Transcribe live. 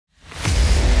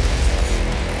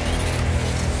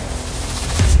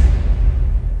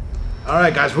All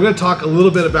right, guys, we're gonna talk a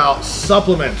little bit about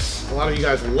supplements. A lot of you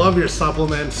guys love your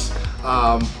supplements.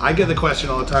 I get the question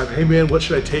all the time, hey man, what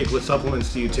should I take? What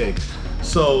supplements do you take?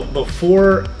 So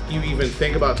before you even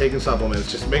think about taking supplements,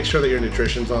 just make sure that your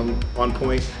nutrition's on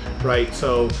point, right?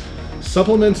 So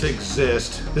supplements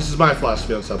exist, this is my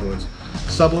philosophy on supplements.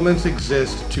 Supplements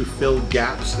exist to fill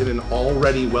gaps in an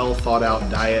already well thought out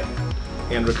diet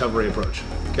and recovery approach.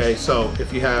 Okay, so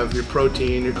if you have your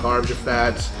protein, your carbs, your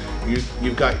fats,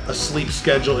 you've got a sleep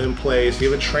schedule in place, you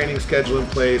have a training schedule in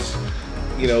place,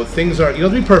 you know, things are, you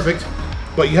don't have to be perfect,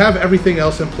 but you have everything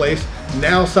else in place.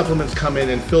 Now supplements come in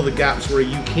and fill the gaps where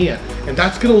you can't. And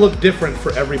that's gonna look different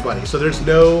for everybody. So there's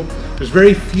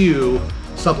very few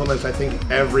supplements I think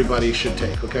everybody should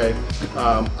take, okay?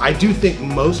 I do think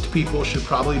most people should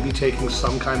probably be taking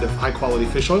some kind of high quality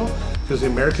fish oil, because the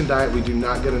American diet, we do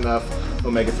not get enough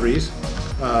omega-3s.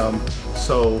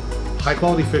 So high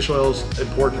quality fish oil is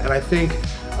important, and I think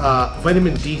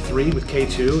vitamin D3 with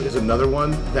K2 is another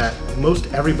one that most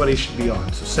everybody should be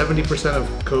on. So 70% of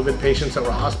COVID patients that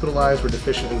were hospitalized were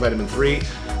deficient in vitamin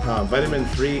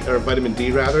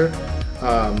D rather.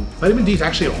 Vitamin D is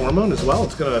actually a hormone as well.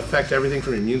 It's going to affect everything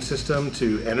from your immune system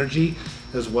to energy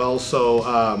as well.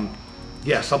 So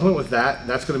yeah, supplement with that.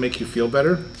 That's going to make you feel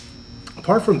better.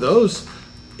 Apart from those,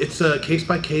 it's a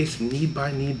case-by-case,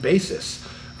 need-by-need basis.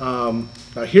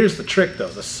 Now here's the trick though,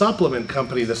 the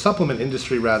supplement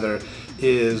industry rather,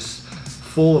 is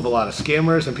full of a lot of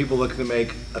scammers and people looking to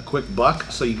make a quick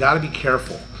buck, so you gotta be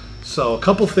careful. So a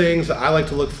couple things that I like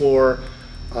to look for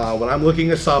when I'm looking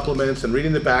at supplements and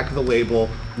reading the back of the label.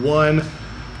 One,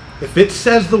 if it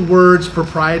says the words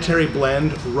proprietary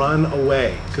blend, run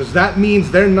away, because that means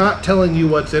they're not telling you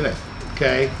what's in it,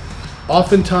 okay?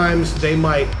 Oftentimes they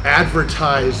might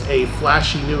advertise a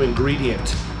flashy new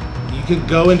ingredient. You can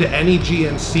go into any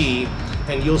GNC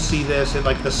and you'll see this in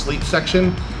like the sleep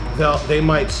section. They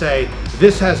might say,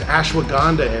 this has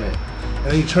ashwagandha in it. And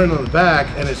then you turn on the back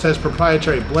and it says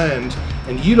proprietary blend,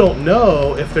 and you don't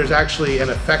know if there's actually an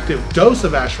effective dose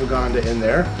of ashwagandha in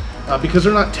there because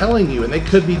they're not telling you, and they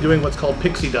could be doing what's called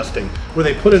pixie dusting, where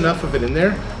they put enough of it in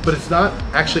there, but it's not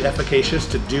actually efficacious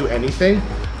to do anything.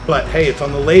 But hey, it's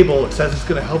on the label, it says it's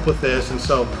gonna help with this, and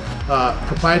so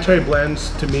proprietary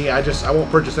blends, to me, I won't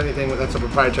purchase anything that's a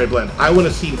proprietary blend. I wanna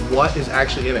see what is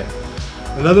actually in it.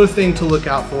 Another thing to look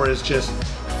out for is just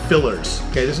fillers.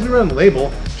 Okay, this is around the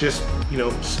label, just, you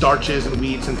know, starches and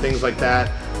wheats and things like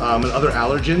that, and other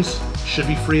allergens should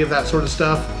be free of that sort of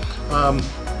stuff.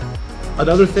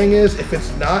 Another thing is, if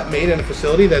it's not made in a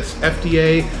facility that's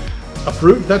FDA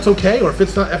approved, that's okay, or if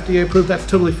it's not FDA approved, that's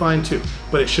totally fine too,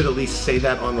 but it should at least say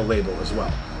that on the label as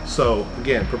well. So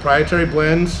again, proprietary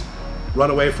blends, run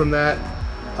away from that.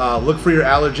 Look for your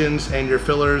allergens and your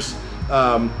fillers,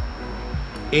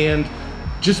 and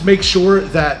just make sure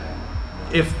that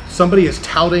if somebody is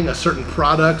touting a certain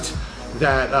product,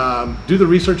 that do the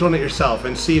research on it yourself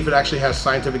and see if it actually has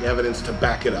scientific evidence to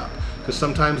back it up, because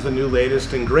sometimes the new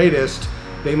latest and greatest,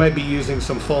 they might be using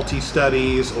some faulty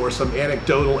studies or some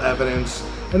anecdotal evidence,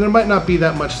 and there might not be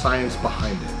that much science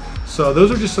behind it. So those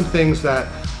are just some things that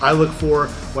I look for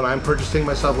when I'm purchasing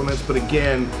my supplements. But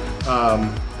again,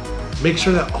 make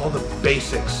sure that all the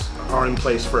basics are in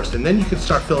place first, and then you can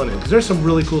start filling in, because there's some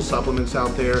really cool supplements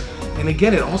out there. And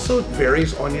again, it also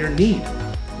varies on your need.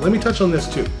 Let me touch on this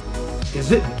too.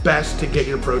 Is it best to get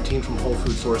your protein from whole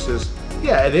food sources?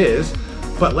 Yeah, it is,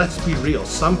 but let's be real.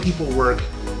 Some people work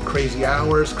crazy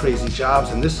hours, crazy jobs,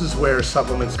 and this is where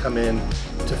supplements come in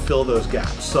to fill those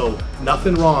gaps. So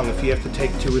nothing wrong if you have to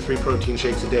take 2 or 3 protein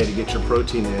shakes a day to get your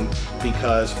protein in,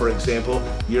 because, for example,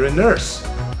 you're a nurse.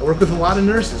 I work with a lot of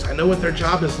nurses. I know what their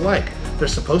job is like. They're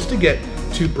supposed to get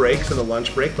 2 breaks and a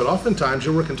lunch break, but oftentimes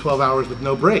you're working 12 hours with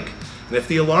no break. And if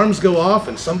the alarms go off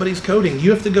and somebody's coding,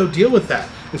 you have to go deal with that.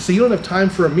 And so you don't have time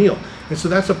for a meal. And so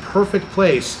that's a perfect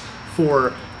place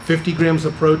for 50 grams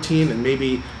of protein and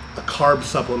maybe a carb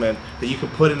supplement that you can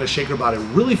put in a shaker bottle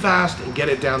really fast and get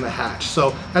it down the hatch.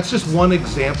 So that's just one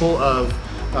example of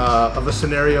a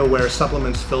scenario where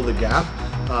supplements fill the gap.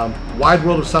 Wide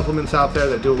world of supplements out there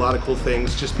that do a lot of cool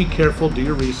things. Just be careful, do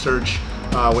your research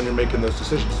when you're making those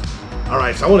decisions. All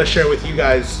right, so I want to share with you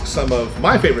guys some of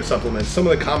my favorite supplements, some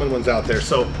of the common ones out there.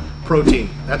 So protein,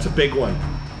 that's a big one.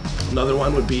 Another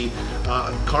one would be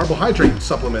carbohydrate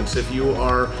supplements. If you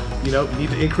are, you need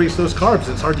to increase those carbs.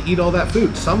 It's hard to eat all that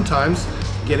food. Sometimes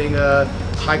getting a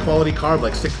high quality carb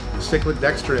like cyclic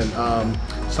dextrin,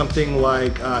 something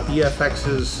like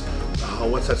EFX's,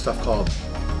 what's that stuff called?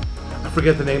 I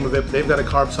forget the name of it. They've got a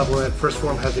carb supplement. First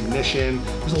Form has Ignition.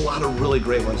 There's a lot of really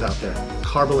great ones out there.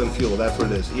 Carbolin Fuel, that's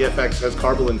what it is. EFX has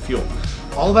Carbolin Fuel.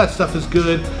 All that stuff is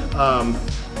good.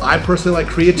 I personally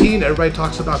like creatine. Everybody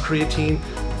talks about creatine.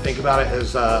 Think about it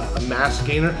as a mass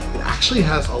gainer. It actually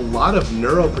has a lot of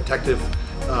neuroprotective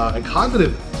and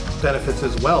cognitive benefits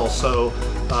as well. So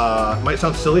it might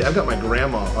sound silly. I've got my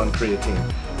grandma on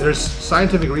creatine. There's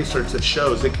scientific research that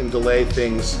shows it can delay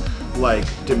things like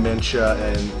dementia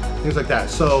and things like that.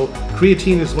 So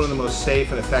creatine is one of the most safe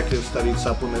and effective studied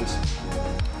supplements.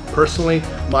 Personally,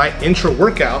 my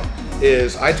intra-workout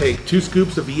is I take 2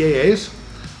 scoops of EAAs,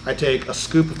 I take a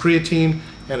scoop of creatine,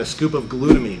 and a scoop of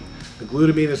glutamine. The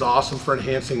glutamine is awesome for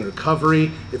enhancing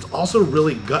recovery. It's also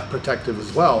really gut protective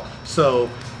as well. So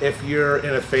if you're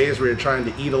in a phase where you're trying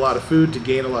to eat a lot of food to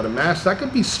gain a lot of mass, that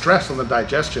could be stress on the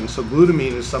digestion. So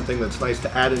glutamine is something that's nice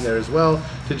to add in there as well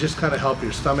to just kind of help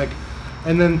your stomach.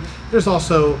 And then there's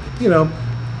also, you know,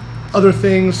 other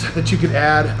things that you could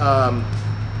add.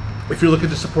 If you're looking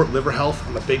to support liver health,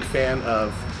 I'm a big fan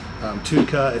of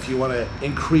Tunica. If you want to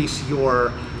increase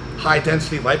your high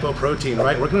density lipoprotein,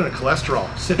 right? Working on cholesterol,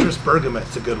 citrus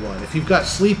bergamot's a good one. If you've got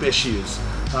sleep issues,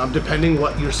 depending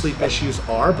what your sleep issues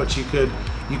are, but you could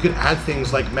add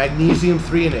things like magnesium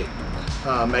threonate.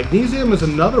 Magnesium is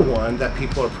another one that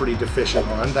people are pretty deficient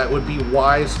on that would be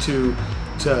wise to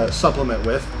supplement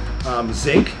with.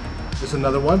 Zinc is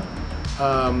another one.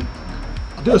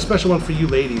 I'll do a special one for you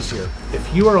ladies here.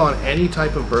 If you are on any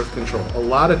type of birth control, a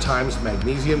lot of times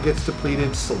magnesium gets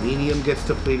depleted, selenium gets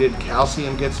depleted,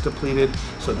 calcium gets depleted.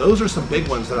 So those are some big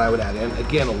ones that I would add in,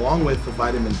 again, along with the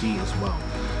vitamin D as well.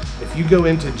 If you go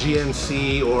into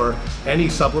GNC or any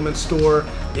supplement store,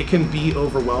 it can be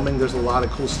overwhelming. There's a lot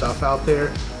of cool stuff out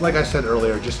there. Like I said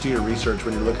earlier, just do your research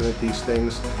when you're looking at these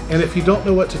things. And if you don't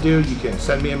know what to do, you can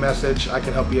send me a message. I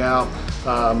can help you out.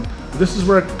 This is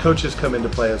where coaches come into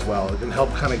play as well. It can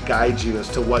help kind of guide you as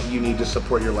to what you need to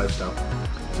support your lifestyle.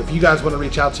 So if you guys want to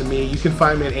reach out to me, you can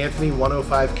find me at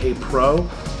Anthony105K Pro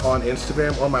on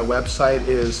Instagram, or my website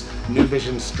is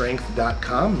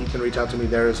newvisionstrength.com. You can reach out to me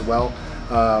there as well.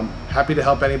 Happy to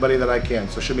help anybody that I can,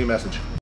 so shoot me a message.